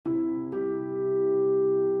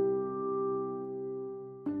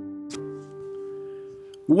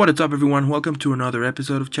What is up, everyone? Welcome to another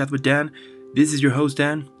episode of Chat with Dan. This is your host,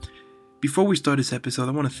 Dan. Before we start this episode,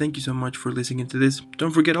 I want to thank you so much for listening to this.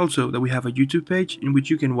 Don't forget also that we have a YouTube page in which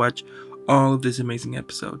you can watch all of these amazing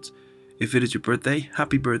episodes. If it is your birthday,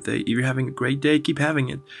 happy birthday. If you're having a great day, keep having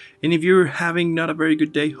it. And if you're having not a very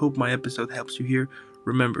good day, hope my episode helps you here.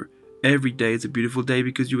 Remember, every day is a beautiful day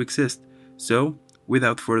because you exist. So,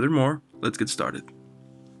 without further more, let's get started.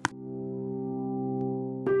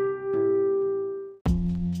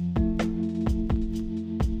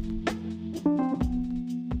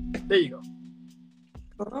 There you go.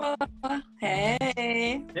 Oh,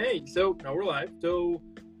 hey. Hey, so now we're live. So,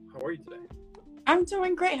 how are you today? I'm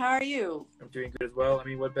doing great. How are you? I'm doing good as well. I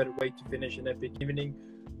mean, what better way to finish an epic evening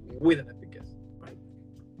with an epic guest, right?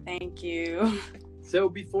 Thank you.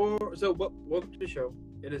 Welcome to the show.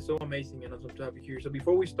 It is so amazing and awesome to have you here. So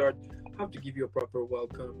before we start, I have to give you a proper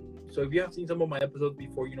welcome. So if you have seen some of my episodes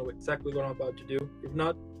before, you know exactly what I'm about to do. If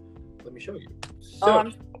not, let me show you. So,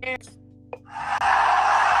 I'm scared.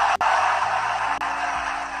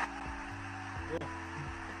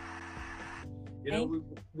 you know,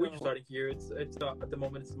 we're just starting here. It's at the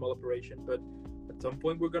moment it's a small operation, but at some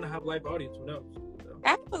point we're gonna have live audience. Who knows? So.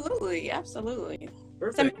 Absolutely.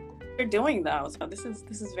 Perfect. You're doing though, so this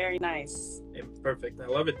is very nice. Yeah, perfect. I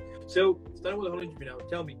love it. So starting with the whole interview now,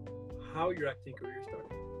 tell me how your acting career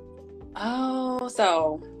started. Oh,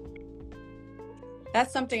 so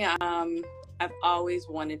that's something I've always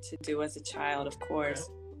wanted to do as a child, of course.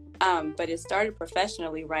 But it started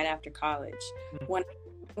professionally right after college. When I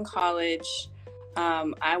was in college,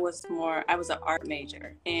 I was an art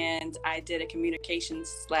major, and I did a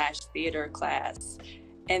communications/theater class.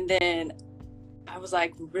 And then I was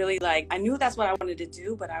I knew that's what I wanted to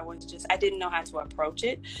do, but I didn't know how to approach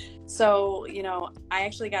it. So, I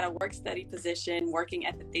actually got a work study position working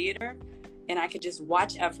at the theater, and I could just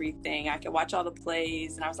watch everything. I could watch all the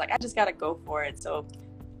plays, and I was like, I just got to go for it. So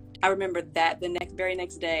I remember that the very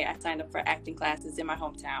next day I signed up for acting classes in my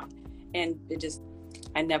hometown, and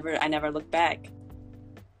I never looked back.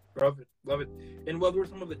 Love it. And what were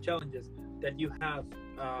some of the challenges that you have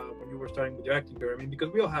when you were starting with your acting career? I mean,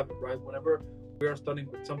 because we all have it, right? Whenever we are starting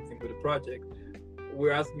with something, with a project,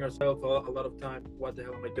 we're asking ourselves a lot of time, what the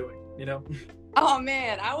hell am I doing? You know? Oh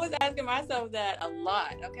man, I was asking myself that a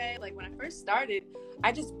lot. Okay, like when I first started,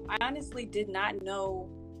 I honestly did not know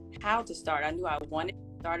how to start. I knew I wanted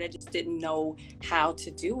to start, I just didn't know how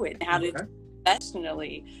to do it, how to do it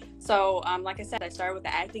professionally. So, like I said, I started with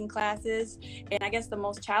the acting classes, and I guess the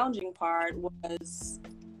most challenging part was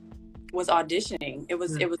auditioning. It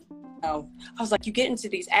was I was like, you get into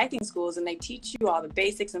these acting schools and they teach you all the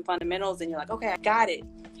basics and fundamentals, and you're like, okay, I got it.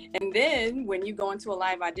 And then when you go into a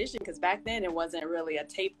live audition, because back then it wasn't really a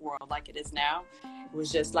tape world like it is now. It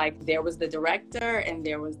was just like there was the director and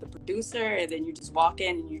there was the producer, and then you just walk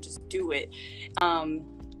in and you just do it. And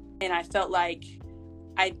I felt like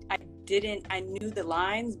I knew the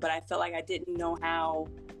lines, but I felt like I didn't know how.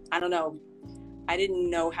 I didn't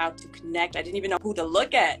know how to connect. I didn't even know who to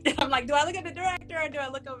look at. I'm like, do I look at the director or do I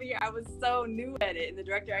look over here? I was so new at it. And the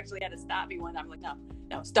director actually had to stop me one time. I'm like,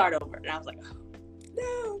 no, start over. And I was like, oh,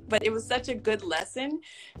 no. But it was such a good lesson,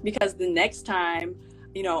 because the next time,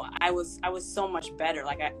 I was so much better.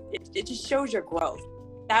 Like it just shows your growth.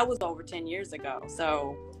 That was over 10 years ago.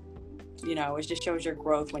 So, it just shows your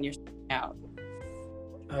growth when you're starting out.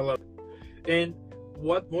 I love it. And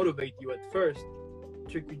what motivated you at first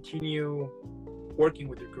to continue working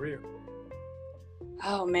with your career?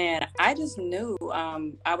 Oh man, I just knew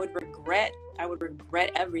I would regret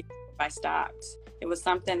everything if I stopped. It was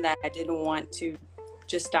something that I didn't want to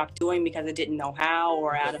just stop doing because I didn't know how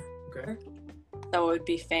or out of. Okay. So it would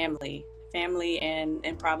be family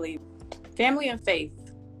and probably family and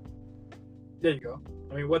faith. There you go.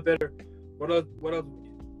 I mean, what better? What else?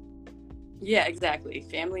 Yeah, exactly.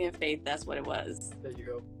 Family and faith. That's what it was. There you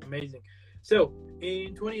go. Amazing. So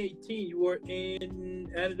in 2018, you were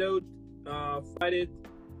in Antidote, Fight It.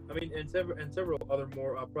 I mean, and several other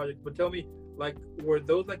more projects. But tell me, were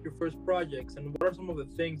those your first projects, and what are some of the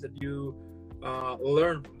things that you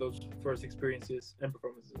learned from those first experiences and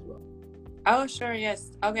performances as well? Oh, sure,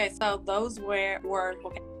 yes. Okay, so those were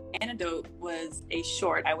okay. Antidote was a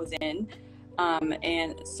short I was in,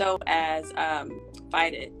 and so as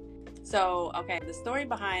Fight It. So, okay, the story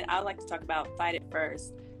behind, I'd like to talk about Fight It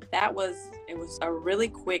first. It was a really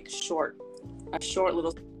quick short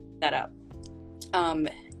little setup.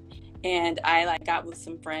 And I got with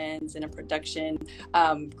some friends in a production.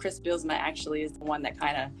 Chris Bilsma actually is the one that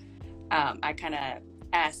I kind of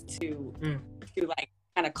asked to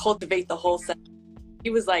cultivate the whole set. He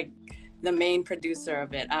was the main producer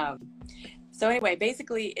of it. So anyway,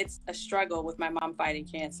 basically it's a struggle with my mom fighting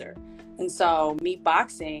cancer. And so me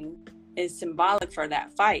boxing is symbolic for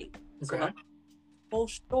that fight. Okay. So the whole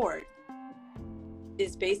short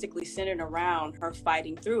is basically centered around her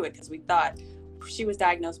fighting through it, because we thought she was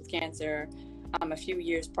diagnosed with cancer a few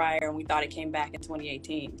years prior, and we thought it came back in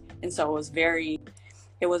 2018. And so it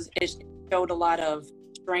showed a lot of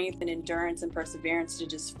strength and endurance and perseverance to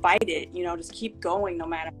just fight it, you know, just keep going no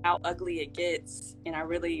matter how ugly it gets. And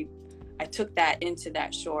I took that into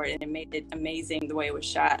that short, and it made it amazing the way it was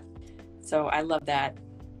shot. So I love that.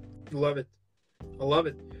 Love it. I love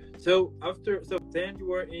it. So then you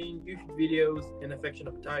were in YouTube videos and Affection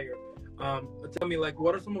of a Tiger. Tell me, like,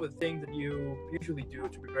 what are some of the things that you usually do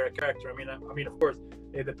to prepare a character? I mean, of course,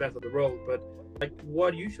 it depends on the role, but like,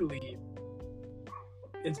 what usually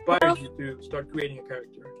inspires you to start creating a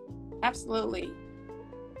character? Absolutely.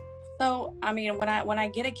 So, I mean, when I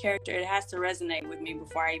get a character, it has to resonate with me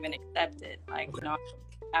before I even accept it. Like, Okay. you know,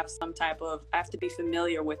 I have to be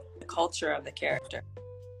familiar with the culture of the character.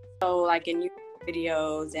 So, like in YouTube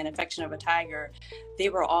videos and Affection of a Tiger, they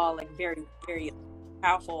were all like very, very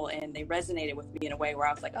powerful, and they resonated with me in a way where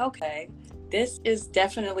I was like, okay, this is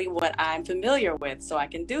definitely what I'm familiar with, so I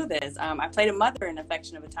can do this. I played a mother in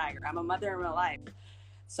Affection of a Tiger. I'm a mother in real life.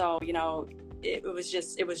 So, you know, it was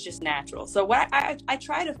just natural. So what I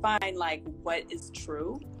try to find like what is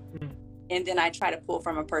true, and then I try to pull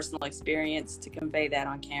from a personal experience to convey that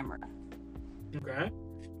on camera.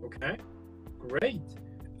 Okay, great.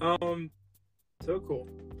 So cool.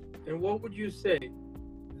 And what would you say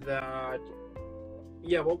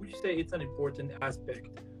it's an important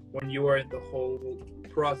aspect when you are in the whole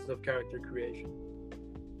process of character creation?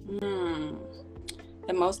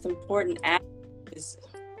 The most important aspect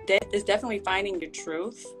is definitely finding your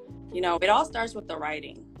truth. You know, it all starts with the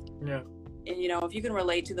writing. Yeah. And, you know, if you can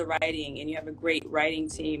relate to the writing and you have a great writing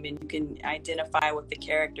team and you can identify with the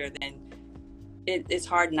character, then it's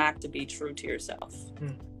hard not to be true to yourself.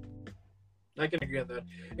 I can agree on that.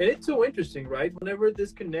 And it's so interesting, right? Whenever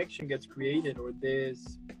this connection gets created, or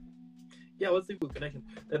this, let's think of connection,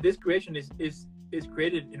 that this creation is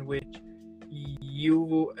created in which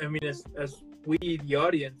you, I mean, as we, the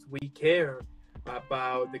audience, we care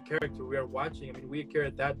about the character we are watching. I mean, we care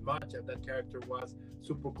that much, and that character was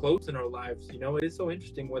super close in our lives. You know, it is so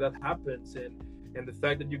interesting when that happens, and the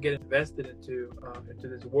fact that you get invested into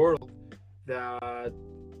this world that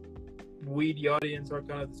we, the audience, are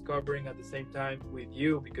kind of discovering at the same time with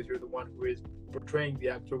you, because you're the one who is portraying the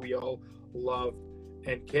actor we all love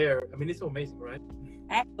and care. I mean, it's so amazing, right?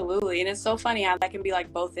 Absolutely. And it's so funny how that can be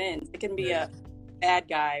like both ends. It can be a bad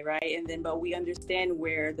guy, right? And then, but we understand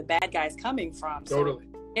where the bad guy's coming from. Totally.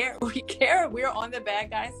 So we care. We're on the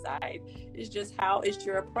bad guy's side. It's just how it's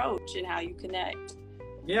your approach and how you connect.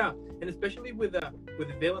 Yeah, and especially with the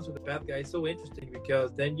villains, with the bad guy, it's so interesting,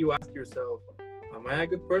 because then you ask yourself, am I a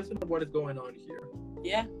good person, or what is going on here?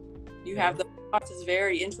 Yeah, you have the thoughts. Is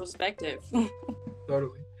very introspective.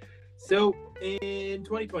 Totally. So in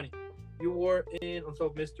 2020, you were in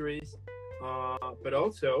Unsolved Mysteries, but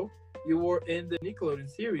also you were in the Nickelodeon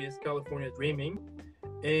series California Dreaming,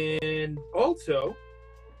 and also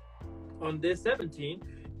on this 17,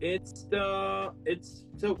 on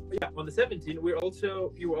the 17, you were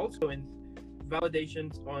also in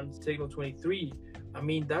Validations on Signal 23. I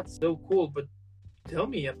mean, that's so cool. But tell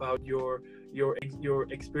me about your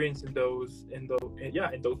experience in those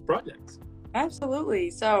projects. Absolutely.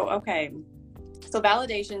 So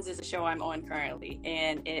Validations is a show I'm on currently,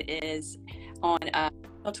 and it is on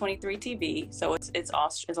 23 TV. So it's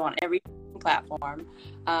on every platform,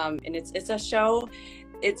 and it's a show.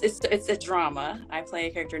 It's a drama. I play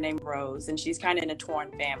a character named Rose, and she's kind of in a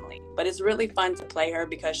torn family, but it's really fun to play her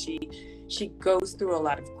because she goes through a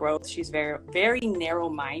lot of growth. She's very, very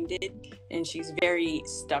narrow-minded, and she's very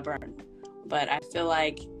stubborn. But I feel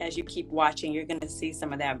like as you keep watching, you're going to see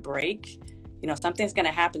some of that break. You know, something's going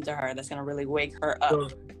to happen to her that's going to really wake her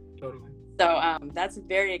up. Totally. So that's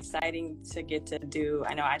very exciting to get to do.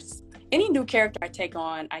 I know any new character I take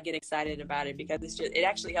on, I get excited about it, because it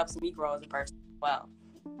actually helps me grow as a person as well.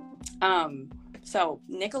 So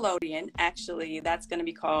Nickelodeon, actually, that's going to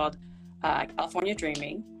be called California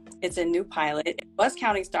Dreaming. It's a new pilot. It was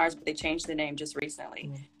Counting Stars, but they changed the name just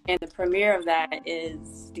recently. And the premiere of that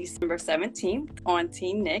is December 17th on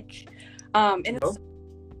Teen Nick. And it's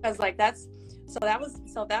because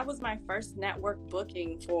that was my first network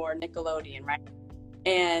booking for Nickelodeon, right?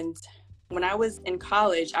 And when I was in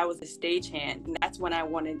college, I was a stagehand, and that's when I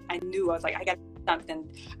knew I was like, I got something.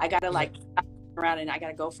 I got to like stop around, and I got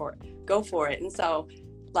to go for it. And so,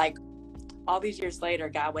 like, all these years later,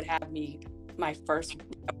 God would have me my first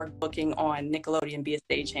network booking on Nickelodeon be a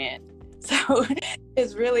stagehand. So it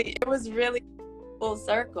was really full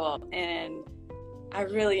circle, and I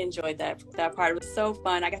really enjoyed that part. It was so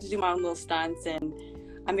fun. I got to do my own little stunts, and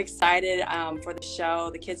I'm excited for the show.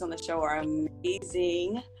 The kids on the show are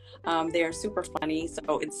amazing. They are super funny.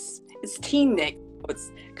 So it's Teen Nick.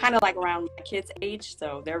 It's kind of like around my kids' age,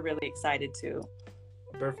 so they're really excited too.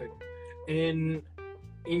 Perfect. In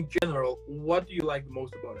general, what do you like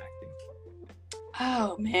most about acting?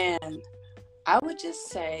 Oh man, I would just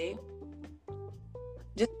say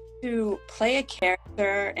just to play a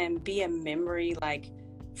character and be a memory, like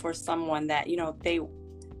for someone that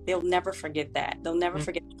they'll never forget that. They'll never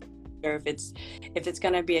forget. Or if it's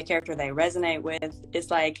gonna be a character they resonate with,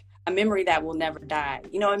 it's like a memory that will never die.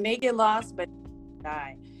 It may get lost, but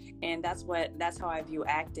die. And that's how I view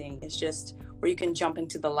acting. It's just where you can jump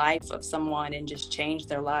into the life of someone and just change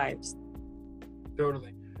their lives.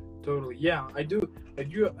 Totally. Yeah, I do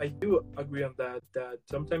agree on that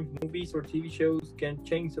sometimes movies or TV shows can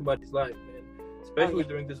change somebody's life, man. Especially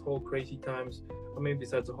during this whole crazy times. I mean,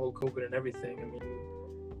 besides the whole COVID and everything, I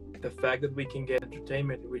mean, the fact that we can get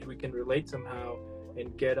entertainment which we can relate somehow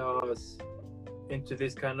and get us into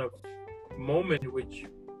this kind of moment which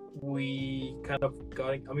we kind of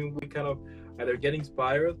either get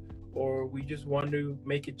inspired or we just want to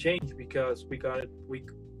make it change because we saw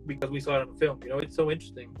it on film. It's so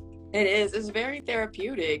interesting. It is. It's very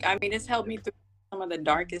therapeutic. I mean, it's helped me through some of the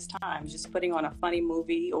darkest times. Just putting on a funny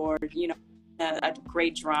movie or a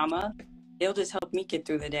great drama, it'll just help me get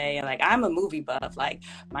through the day. And like, I'm a movie buff. Like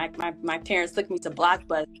my parents took me to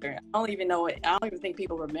Blockbuster. I don't even think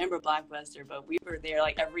people remember Blockbuster, but we were there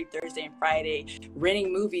like every Thursday and Friday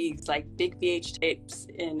renting movies, like big VH tapes,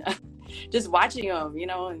 and just watching them,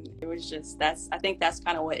 and it was just, I think that's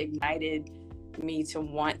kind of what ignited me to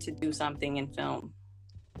want to do something in film.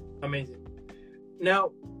 Amazing.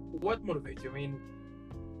 Now, what motivates you? I mean,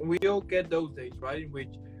 we all get those days, right, in which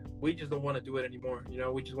we just don't want to do it anymore.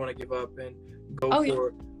 We just want to give up and go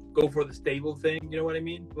for the stable thing. You know what I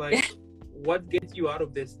mean? Like, what gets you out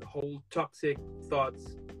of this whole toxic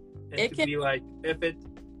thoughts and be like, F it,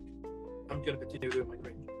 I'm gonna continue doing my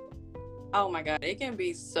dream? Oh my God, it can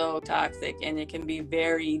be so toxic and it can be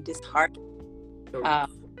very disheartening.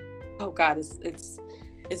 Oh God,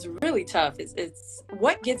 it's really tough. It's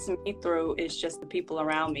what gets me through is just the people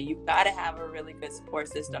around me. You gotta have a really good support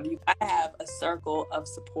system. You gotta have a circle of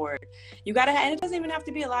support. You gotta have, and it doesn't even have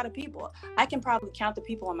to be a lot of people. I can probably count the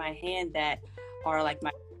people on my hand that are like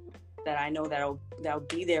that I know that'll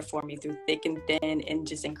be there for me through thick and thin and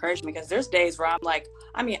just encourage me. Because there's days where I'm like,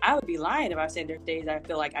 I mean, I would be lying if I said there's days I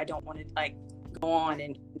feel like I don't want to like go on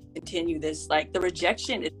and continue this. Like the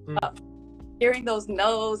rejection is tough. Hearing those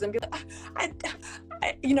no's and be like,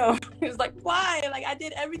 it's like, why? Like I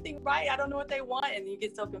did everything right. I don't know what they want, and you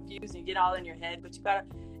get so confused and you get all in your head. But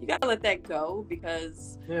you gotta let that go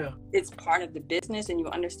because it's part of the business, and you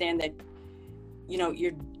understand that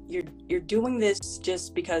you're doing this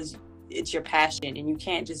just because it's your passion, and you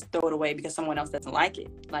can't just throw it away because someone else doesn't like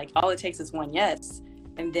it. Like all it takes is one yes,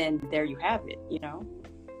 and then there you have it.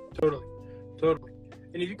 Totally.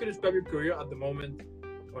 And if you could describe your career at the moment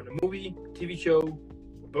on a movie, TV show,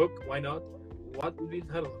 book, why not? What would be the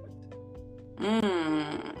title of it?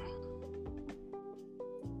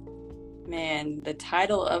 Man, the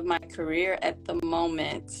title of my career at the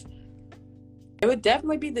moment, it would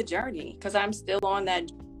definitely be The Journey, because I'm still on that.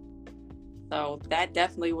 So that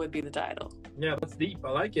definitely would be the title. Yeah, that's deep.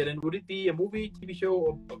 I like it. And would it be a movie, TV show,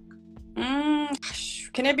 or book?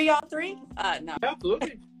 Can it be all three? No.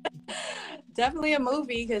 Absolutely. Definitely a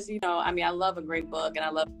movie, because I love a great book and I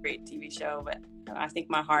love a great TV show, but I think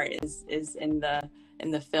my heart is in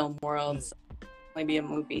the film world. So maybe a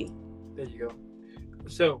movie. There you go.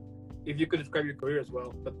 So, if you could describe your career as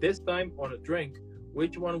well, but this time on a drink,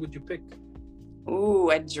 which one would you pick? Ooh,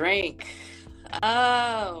 a drink.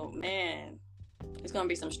 Oh man, it's gonna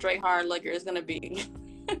be some straight hard liquor. It's gonna be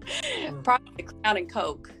probably Crown and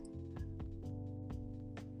Coke.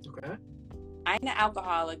 Okay. I ain't an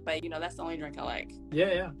alcoholic, but that's the only drink I like.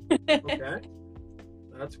 Yeah. Okay.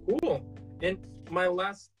 That's cool. And my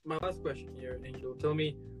last question here, Angel, tell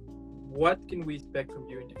me, what can we expect from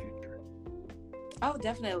you in the future? Oh,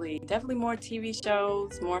 definitely more TV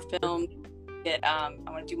shows, more film. I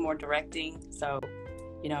want to do more directing. So,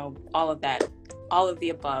 all of that, all of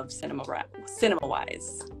the above, cinema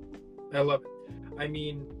wise. I love it. I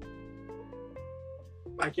mean,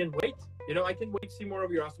 I can't wait. I can't wait to see more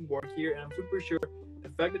of your awesome work here, and I'm super sure the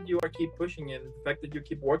fact that you keep pushing it, the fact that you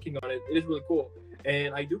keep working on it, it is really cool.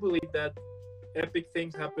 And I do believe that epic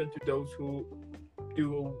things happen to those who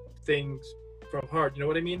do things from heart. You know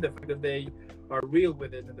what I mean? The fact that they are real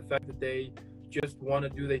with it, and the fact that they just want to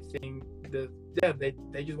do their thing.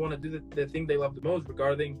 They just want to do the thing they love the most,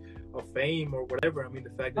 regarding of fame or whatever. I mean,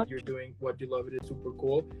 the fact that you're doing what you love, it is super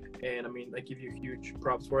cool, and I mean, I give you huge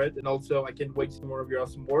props for it. And also, I can't wait to see more of your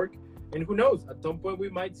awesome work. And who knows, at some point we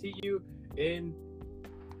might see you in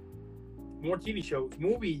more TV shows,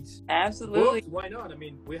 movies, Absolutely. books. Why not? I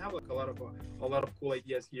mean, we have like a lot of cool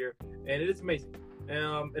ideas here, and it is amazing.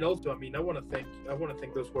 And also, I mean, I want to thank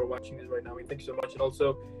those who are watching this right now. I mean, thank you so much. And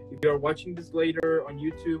also, if you are watching this later on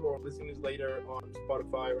YouTube or listening to this later on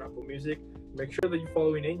Spotify or Apple Music, make sure that you're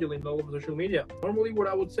following Angel in all of social media. Normally, what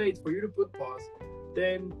I would say is for you to put pause,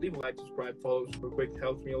 then leave a like, subscribe, follow super quick. It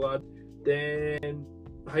helps me a lot. Then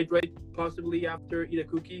hydrate possibly after, eat a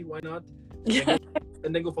cookie. Why not?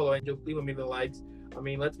 And then go follow Angel. Leave a million likes. I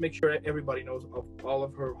mean, let's make sure that everybody knows of all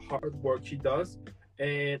of her hard work she does.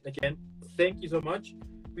 And again, thank you so much.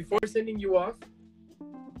 Before sending you off,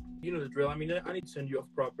 you know the drill. I mean, I need to send you off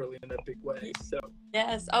properly in an epic way. So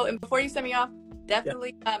Yes. Oh, and before you send me off,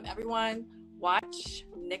 definitely everyone watch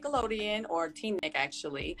Nickelodeon, or Teen Nick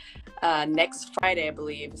actually, next Friday, I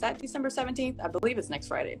believe. Is that December 17th? I believe it's next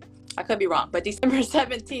Friday. I could be wrong, but December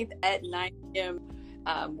 17th at 9 p.m.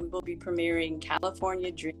 We will be premiering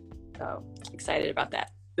California Dream. So excited about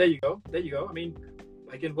that. There you go. I mean,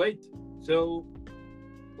 I can wait. So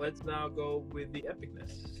let's now go with the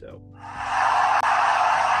epicness.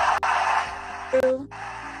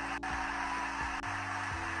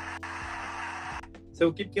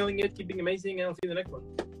 So keep killing it, keep being amazing, and I'll see you in the next one.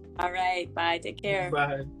 All right. Bye. Take care.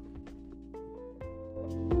 Bye.